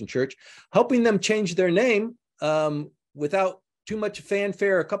Unification Church, helping them change their name without too much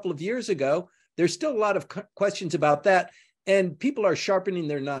fanfare a couple of years ago. There's still a lot of questions about that. And people are sharpening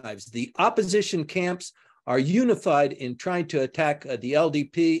their knives. The opposition camps are unified in trying to attack the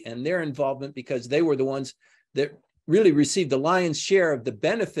LDP and their involvement, because they were the ones that really received the lion's share of the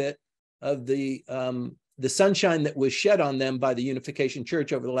benefit of the sunshine that was shed on them by the Unification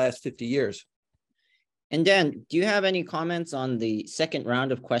Church over the last 50 years. And Dan, do you have any comments on the second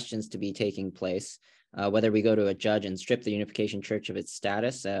round of questions to be taking place, whether we go to a judge and strip the Unification Church of its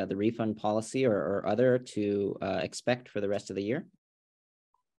status, the refund policy or other to expect for the rest of the year?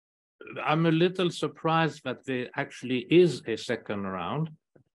 I'm a little surprised that there actually is a second round.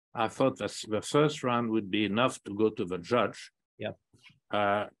 I thought that the first round would be enough to go to the judge. Yep.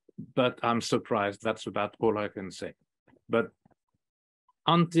 But I'm surprised. That's about all I can say. But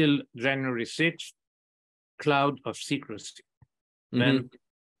until January 6th, cloud of secrecy. Then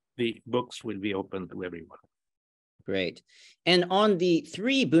the books will be open to everyone. Great. And on the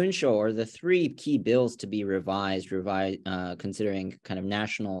three bunsho, or the three key bills to be revised, considering kind of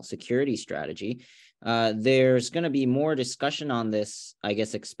national security strategy, there's going to be more discussion on this, I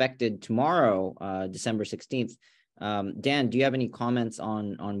guess, expected tomorrow, December 16th. Dan, do you have any comments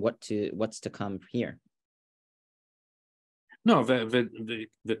on what's to come here? No,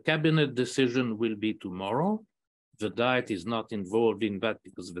 the cabinet decision will be tomorrow. The Diet is not involved in that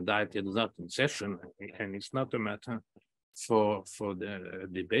because the Diet is not in session, and it's not a matter for the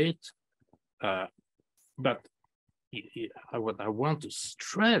debate. But what I want to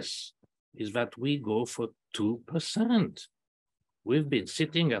stress is that we go for 2%. We've been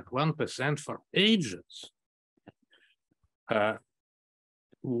sitting at 1% for ages.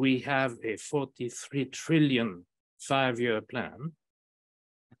 We have a 43 trillion 5-year plan.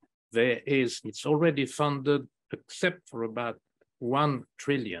 It's already funded except for about 1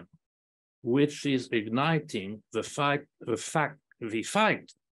 trillion, which is igniting the fight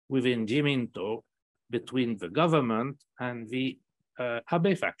within Jiminto between the government and the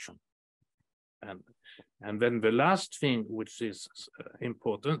Abe faction. And then the last thing which is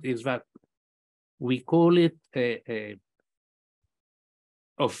important is that we call it a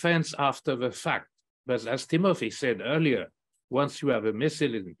offense after the fact. But as Timothy said earlier, once you have a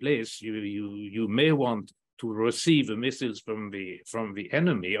missile in place, you may want to receive the missiles from the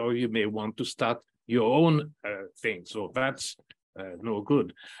enemy, or you may want to start your own thing. So that's no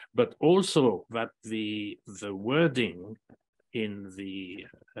good. But also that the wording in the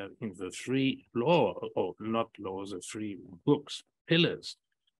 3 law, or not laws, the 3 books, pillars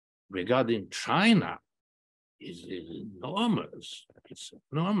regarding China is enormous. It's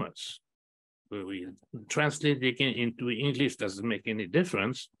enormous. We translate it into English, doesn't make any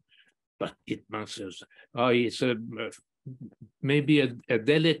difference, but it must it's maybe a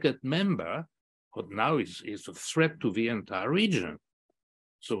delicate member, but now is a threat to the entire region.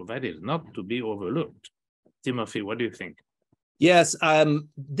 So that is not to be overlooked. Timothy, what do you think? Yes,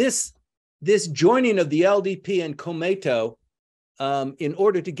 this joining of the LDP and Komeito in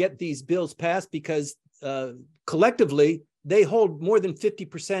order to get these bills passed, because collectively they hold more than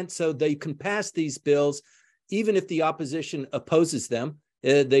 50%, so they can pass these bills even if the opposition opposes them.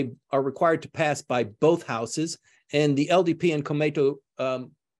 They are required to pass by both houses, and the LDP and Komeito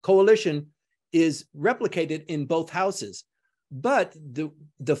coalition is replicated in both houses. But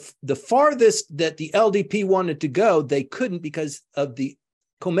the farthest that the LDP wanted to go, they couldn't because of the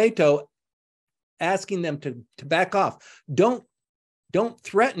Komeito asking them to back off. Don't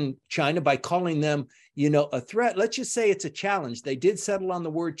threaten China by calling them, a threat. Let's just say it's a challenge. They did settle on the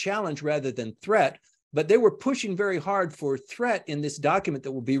word challenge rather than threat, but they were pushing very hard for threat in this document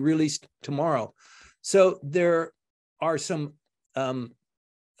that will be released tomorrow. So there are some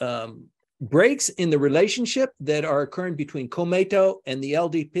breaks in the relationship that are occurring between Komeito and the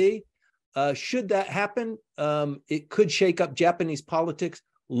LDP. Should that happen, it could shake up Japanese politics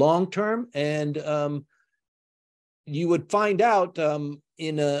long-term, and you would find out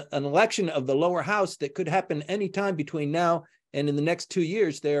in an election of the lower house that could happen anytime between now and in the next 2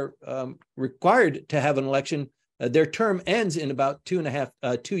 years. They're required to have an election. Their term ends in about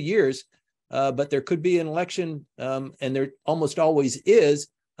 2 years, but there could be an election, and there almost always is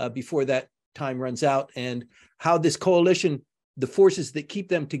before that time runs out. And how this coalition, the forces that keep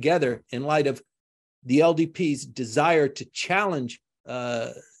them together in light of the LDP's desire to challenge,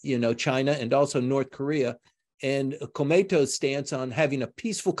 China and also North Korea, and Komeito's stance on having a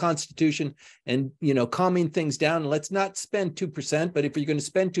peaceful constitution and, calming things down. Let's not spend 2%, but if you're going to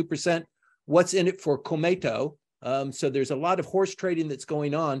spend 2%, what's in it for Komeito? So there's a lot of horse trading that's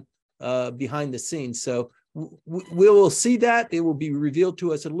going on behind the scenes. So we will see that. It will be revealed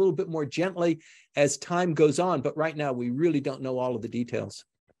to us a little bit more gently as time goes on. But right now, we really don't know all of the details.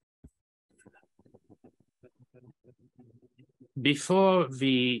 Before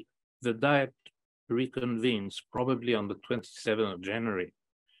the Diet reconvenes, probably on the 27th of January,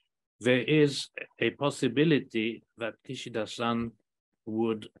 there is a possibility that Kishida-san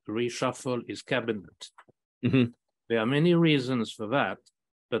would reshuffle his cabinet. Mm-hmm. There are many reasons for that,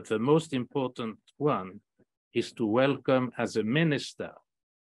 but the most important one is to welcome as a minister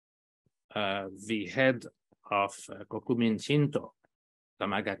the head of Kokumin Shinto,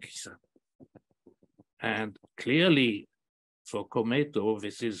 Tamagaki-san. And clearly, for Komeito,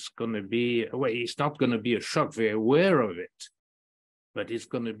 this is going to be, well, it's not going to be a shock, they're aware of it, but it's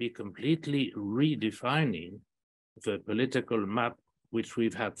going to be completely redefining the political map which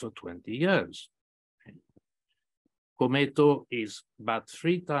we've had for 20 years. Komeito is about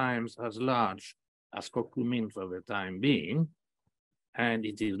 3 times as large as Kokumin for the time being, and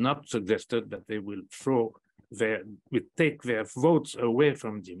it is not suggested that they will take their votes away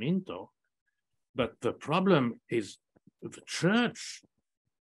from Jiminto, but the problem is the church,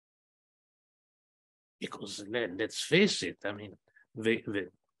 because let's face it, I mean, the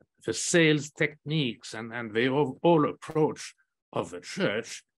sales techniques and the whole approach of the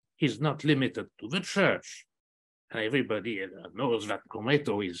church is not limited to the church. And everybody knows that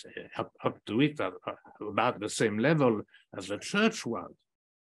Komeito is up to it at about the same level as the church was.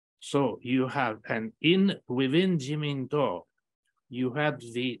 So you have, and within Jiminto, you had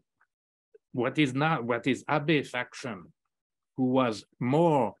what is Abe faction, who was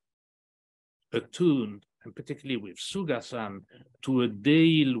more attuned, and particularly with Suga-san, to a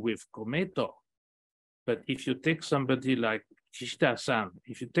deal with Komeito. But if you take somebody like Kishida-san,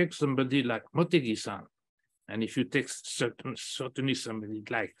 if you take somebody like Motegi-san, and if you take certainly somebody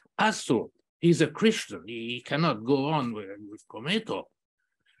like Aso, he's a Christian, he cannot go on with Komeito.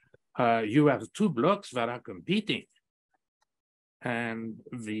 You have 2 blocks that are competing. And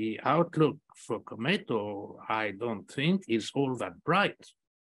the outlook for Komeito, I don't think, is all that bright.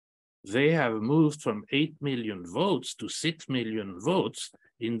 They have moved from 8 million votes to 6 million votes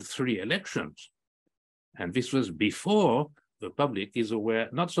in 3 elections. And this was before the public is aware,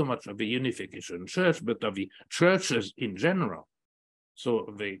 not so much of the Unification Church, but of the churches in general.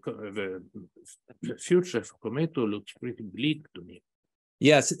 So the future for Komeito looks pretty bleak to me.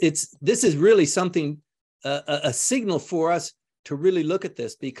 Yes, this is really something, a signal for us to really look at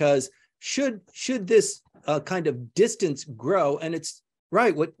this, because should this kind of distance grow, and it's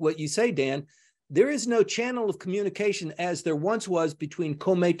right what you say, Dan, there is no channel of communication as there once was between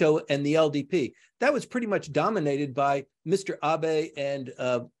Komeito and the LDP. That was pretty much dominated by Mr. Abe and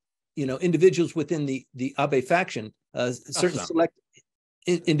individuals within the Abe faction, certain select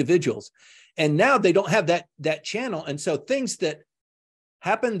individuals, and now they don't have that channel, and so things that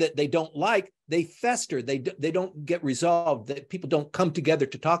happen that they don't like, they fester, they don't get resolved, that people don't come together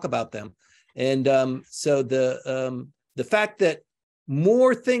to talk about them. And so the fact that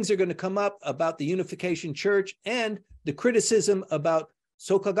more things are going to come up about the Unification Church and the criticism about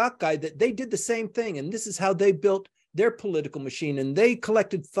Soka Gakkai, that they did the same thing, and this is how they built their political machine, and they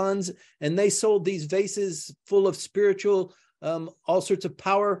collected funds and they sold these vases full of spiritual, all sorts of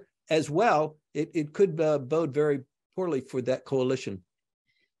power as well. It could bode very poorly for that coalition.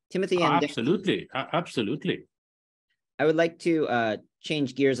 Timothy and absolutely. I would like to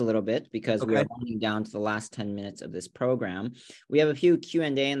change gears a little bit, because we are running down to the last 10 minutes of this program. We have a few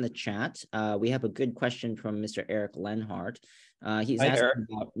Q&A in the chat. We have a good question from Mr. Eric Lenhart. He's asking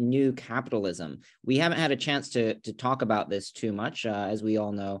about new capitalism. We haven't had a chance to talk about this too much. As we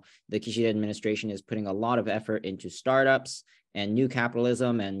all know, the Kishida administration is putting a lot of effort into startups and new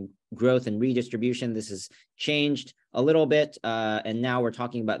capitalism and growth and redistribution. This has changed a little bit, and now we're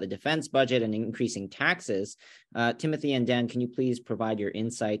talking about the defense budget and increasing taxes. Timothy and Dan, can you please provide your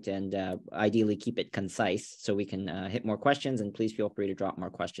insight and ideally keep it concise so we can hit more questions, and please feel free to drop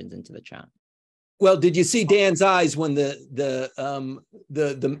more questions into the chat. Well, did you see Dan's eyes when the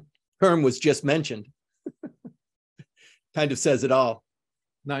term was just mentioned? Kind of says it all.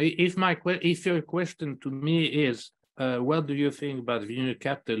 Now, if your question to me is, what do you think about new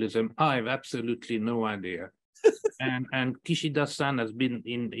capitalism? I have absolutely no idea. and Kishida-san has been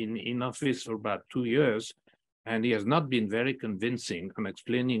in office for about 2 years, and he has not been very convincing on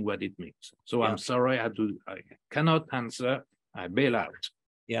explaining what it means. So I'm sorry, I cannot answer. I bail out.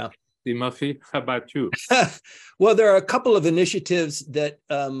 Yeah. Timothy, how about you? Well, there are a couple of initiatives that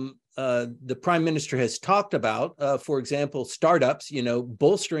the Prime Minister has talked about. For example, startups,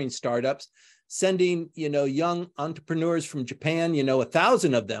 bolstering startups, sending, young entrepreneurs from Japan,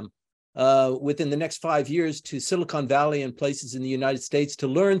 1,000 of them within the next 5 years to Silicon Valley and places in the United States to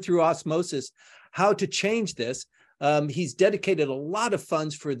learn through osmosis how to change this. He's dedicated a lot of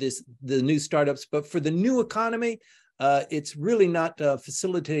funds for the new startups, but for the new economy, it's really not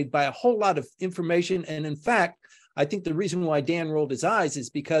facilitated by a whole lot of information. And in fact, I think the reason why Dan rolled his eyes is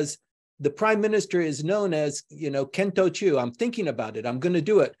because the prime minister is known as, Kento Chu. I'm thinking about it. I'm going to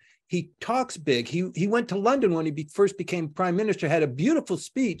do it. He talks big. He went to London when he first became prime minister, had a beautiful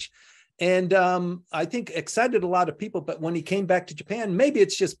speech, and I think excited a lot of people. But when he came back to Japan, maybe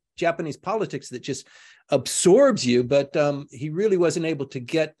it's just Japanese politics that just absorbs you, but he really wasn't able to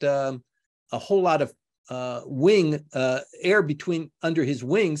get a whole lot of air under his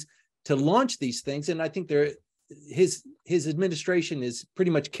wings to launch these things. And I think his administration is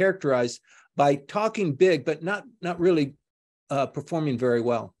pretty much characterized by talking big, but not really performing very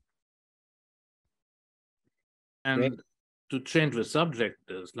well. And Great. To change the subject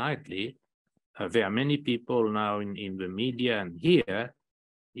slightly, there are many people now in the media and here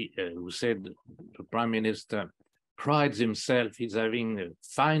who said the prime minister prides himself he's having a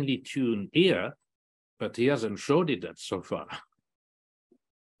finely tuned ear, but he hasn't showed it so far.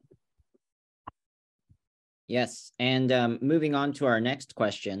 Yes, and moving on to our next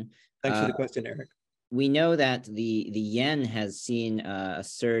question. Thanks for the question, Eric. We know that the yen has seen a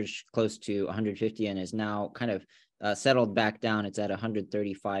surge close to 150 and is now kind of settled back down. It's at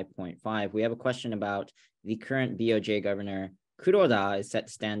 135.5. We have a question about the current BOJ governor, Kuroda, is set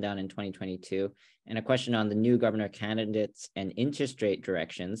to stand down in 2022, and a question on the new governor candidates and interest rate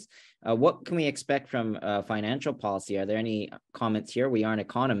directions. What can we expect from financial policy? Are there any comments here? We aren't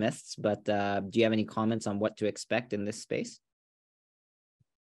economists, but do you have any comments on what to expect in this space?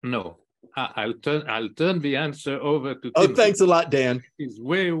 No. I'll turn the answer over to Oh, Tim. thanks a lot, Dan. He's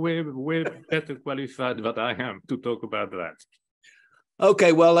way better qualified than I am to talk about that.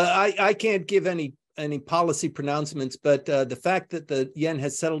 Okay, well, I can't give any policy pronouncements, but the fact that the yen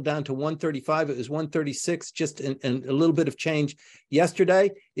has settled down to 135, it was 136, just and a little bit of change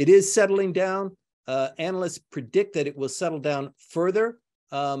yesterday. It is settling down. Analysts predict that it will settle down further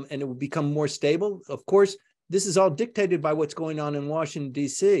and it will become more stable. Of course, this is all dictated by what's going on in Washington,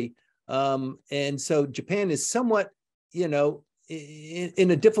 D.C. And so Japan is somewhat, in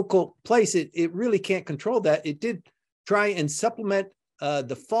a difficult place. It really can't control that. It did try and supplement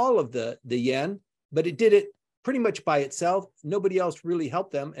the fall of the yen, but it did it pretty much by itself. Nobody else really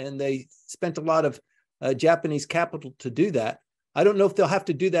helped them, and they spent a lot of Japanese capital to do that. I don't know if they'll have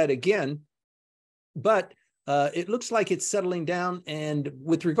to do that again, but it looks like it's settling down. And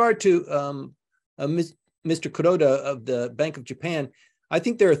with regard to Mr. Kuroda of the Bank of Japan, I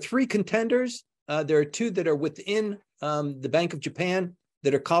think there are 3 contenders. There are 2 that are within the Bank of Japan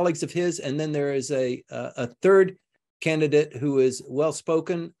that are colleagues of his, and then there is a third candidate who is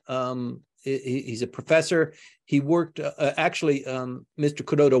well-spoken. He's a professor. He worked, Mr.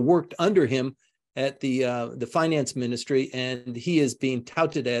 Kuroda worked under him at the finance ministry, and he is being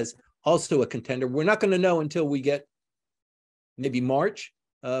touted as also a contender. We're not going to know until we get maybe March,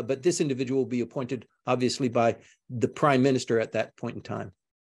 but this individual will be appointed, obviously, by the prime minister at that point in time.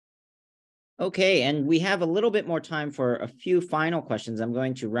 Okay, and we have a little bit more time for a few final questions. I'm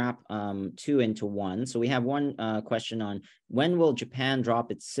going to wrap 2 into 1. So we have one question on when will Japan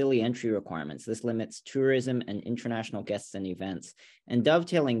drop its silly entry requirements? This limits tourism and international guests and events. And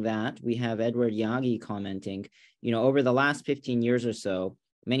dovetailing that, we have Edward Yagi commenting, over the last 15 years or so,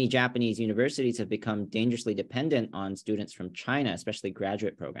 many Japanese universities have become dangerously dependent on students from China, especially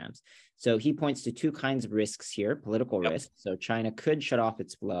graduate programs. So he points to 2 kinds of risks here: political risk. So China could shut off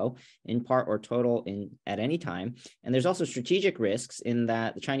its flow in part or total at any time. And there's also strategic risks in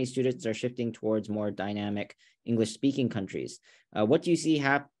that the Chinese students are shifting towards more dynamic English-speaking countries. What do you see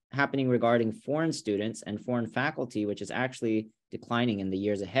happening regarding foreign students and foreign faculty, which is actually declining in the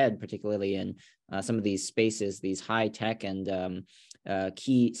years ahead, particularly in some of these spaces, these high-tech and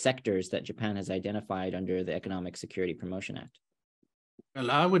key sectors that Japan has identified under the Economic Security Promotion Act?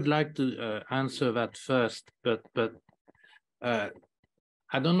 Well, I would like to answer that first, but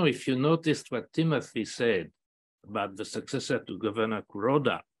I don't know if you noticed what Timothy said about the successor to Governor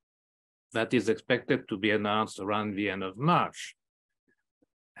Kuroda, that is expected to be announced around the end of March.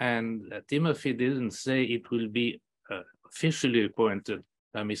 And Timothy didn't say it will be officially appointed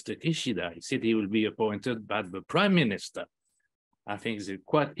by Mr. Kishida. He said he will be appointed by the Prime Minister. I think it's a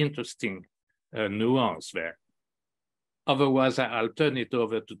quite interesting nuance there. Otherwise, I'll turn it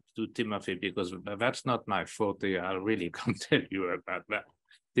over to Timothy, because that's not my forte. I really can't tell you about that.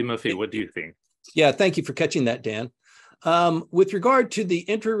 Timothy, what do you think? Yeah, thank you for catching that, Dan. With regard to the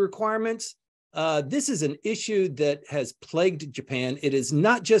entry requirements, this is an issue that has plagued Japan. It is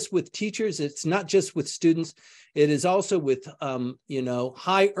not just with teachers. It's not just with students. It is also with,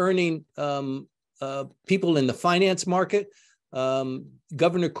 high-earning people in the finance market.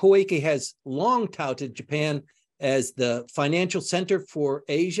 Governor Koike has long touted Japan as the financial center for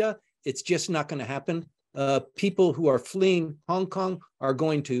Asia. It's just not going to happen. People who are fleeing Hong Kong are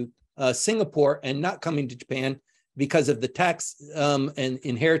going to Singapore and not coming to Japan because of the tax and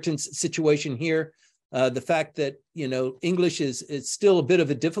inheritance situation here. The fact that, English is still a bit of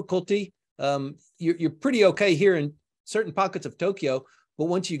a difficulty. You're pretty okay here in certain pockets of Tokyo, but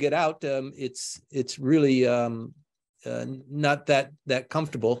once you get out, it's really not that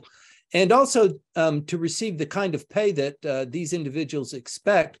comfortable. And also to receive the kind of pay that these individuals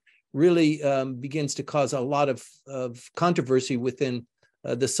expect really begins to cause a lot of controversy within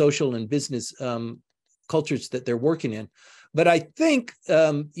the social and business cultures that they're working in. But I think,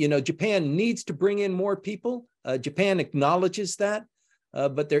 Japan needs to bring in more people. Japan acknowledges that,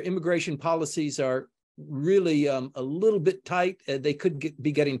 but their immigration policies are really a little bit tight. They could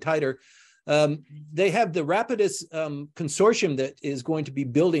be getting tighter. They have the Rapidus consortium that is going to be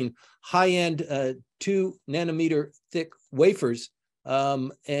building high-end 2 nanometer thick wafers.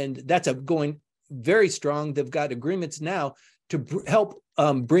 And that's going very strong. They've got agreements now to help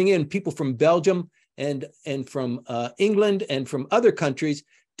bring in people from Belgium and from England and from other countries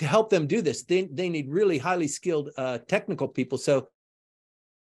to help them do this. They need really highly skilled technical people. So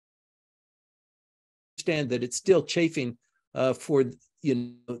understand that it's still chafing for,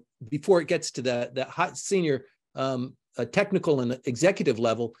 before it gets to the high senior technical and executive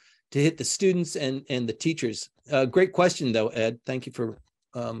level to hit the students and the teachers. Great question though, Ed. Thank you for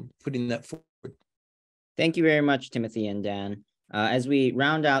putting that forward. Thank you very much, Timothy and Dan. As we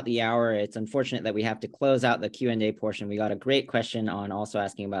round out the hour, it's unfortunate that we have to close out the Q&A portion. We got a great question on also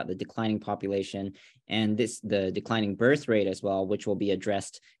asking about the declining population and the declining birth rate as well, which will be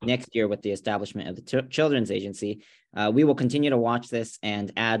addressed next year with the establishment of the Children's Agency. We will continue to watch this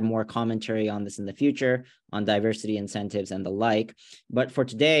and add more commentary on this in the future on diversity incentives and the like. But for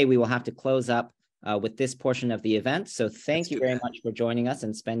today, we will have to close up with this portion of the event. So thank you very much for joining us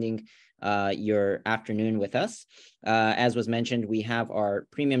and spending your afternoon with us. As was mentioned, we have our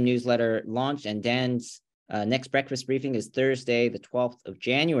premium newsletter launched, and Dan's next breakfast briefing is Thursday, the 12th of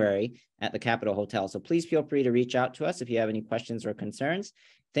January at the Capitol Hotel. So please feel free to reach out to us if you have any questions or concerns.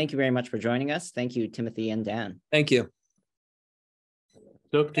 Thank you very much for joining us. Thank you, Timothy and Dan. Thank you.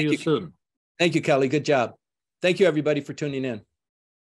 Talk to you soon. Thank you, Kelly. Good job. Thank you, everybody, for tuning in.